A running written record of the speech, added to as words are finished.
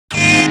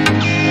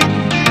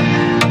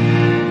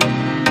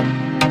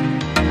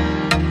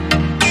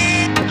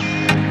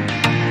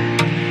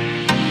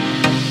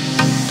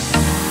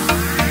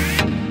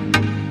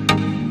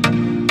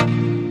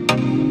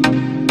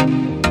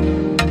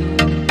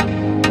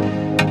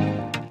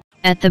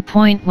At the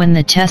point when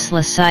the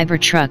Tesla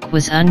Cybertruck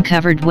was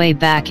uncovered way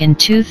back in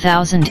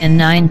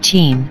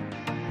 2019,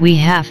 we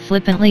half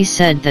flippantly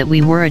said that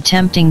we were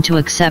attempting to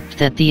accept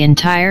that the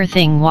entire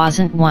thing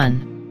wasn't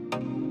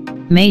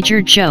one major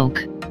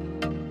joke.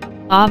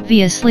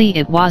 Obviously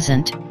it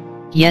wasn't,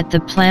 yet the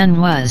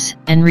plan was,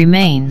 and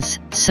remains,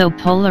 so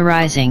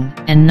polarizing,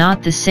 and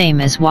not the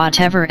same as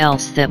whatever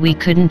else that we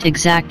couldn't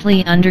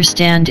exactly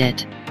understand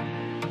it.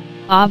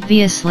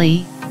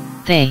 Obviously,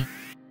 the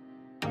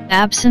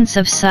absence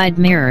of side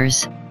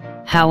mirrors,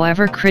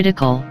 however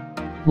critical,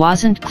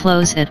 wasn't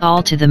close at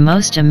all to the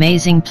most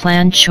amazing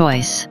plan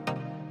choice.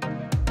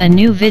 A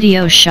new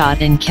video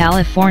shot in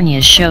California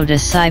showed a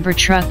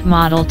Cybertruck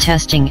model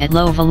testing at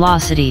low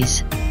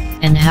velocities,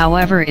 and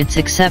however it's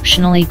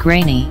exceptionally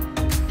grainy,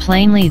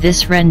 plainly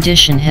this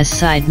rendition has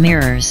side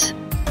mirrors,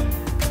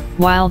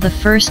 while the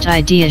first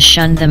idea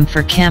shunned them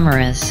for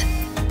cameras.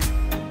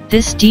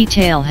 This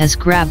detail has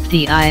grabbed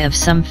the eye of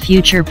some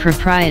future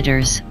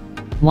proprietors,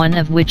 one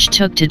of which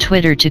took to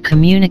Twitter to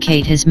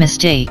communicate his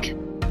mistake.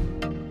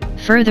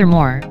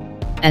 Furthermore,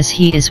 as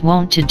he is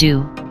wont to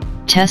do,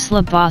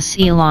 Tesla boss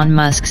Elon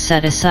Musk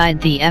set aside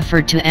the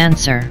effort to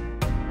answer.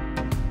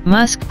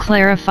 Musk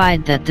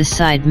clarified that the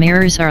side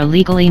mirrors are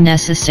legally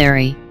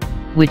necessary,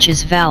 which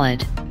is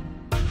valid.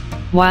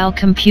 While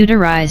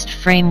computerized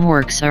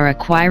frameworks are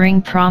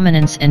acquiring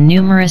prominence and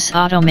numerous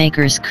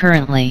automakers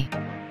currently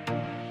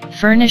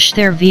furnish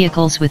their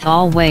vehicles with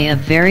all way of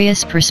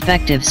various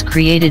perspectives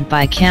created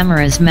by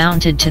cameras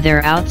mounted to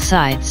their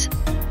outsides,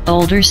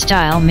 older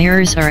style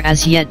mirrors are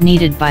as yet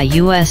needed by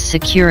US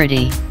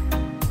security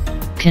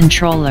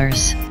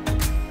controllers.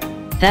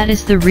 That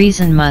is the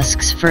reason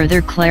Musk's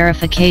further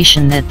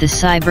clarification that the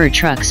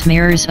Cybertruck's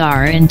mirrors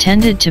are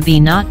intended to be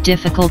not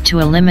difficult to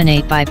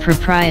eliminate by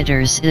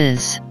proprietors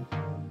is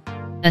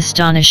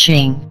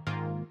astonishing.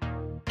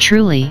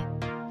 Truly,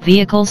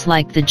 vehicles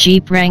like the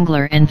Jeep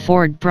Wrangler and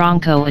Ford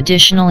Bronco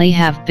additionally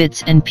have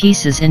bits and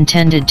pieces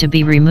intended to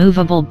be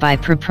removable by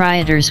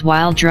proprietors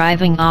while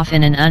driving off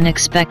in an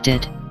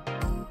unexpected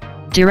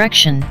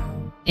direction,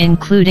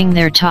 including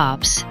their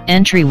tops,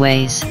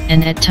 entryways,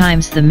 and at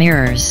times the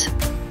mirrors.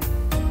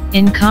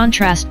 In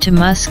contrast to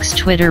Musk's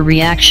Twitter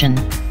reaction,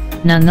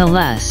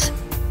 nonetheless,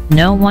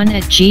 no one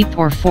at Jeep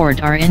or Ford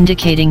are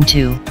indicating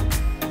to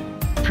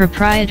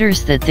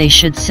proprietors that they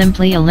should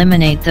simply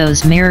eliminate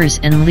those mirrors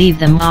and leave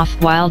them off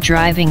while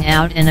driving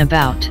out and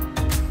about.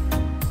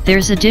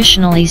 There's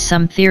additionally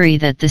some theory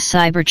that the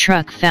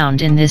Cybertruck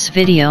found in this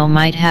video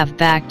might have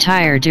back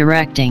tire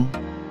directing.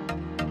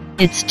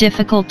 It's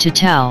difficult to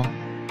tell,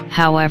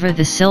 however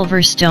the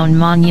Silverstone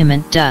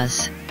monument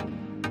does,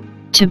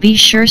 to be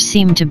sure,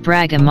 seem to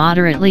brag a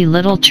moderately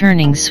little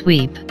turning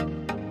sweep.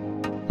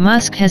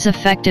 Musk has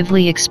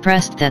effectively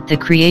expressed that the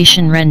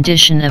creation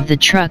rendition of the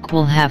truck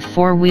will have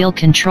four-wheel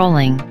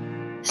controlling,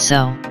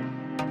 so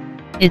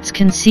it's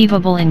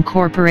conceivable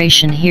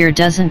incorporation here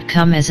doesn't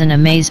come as an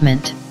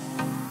amazement.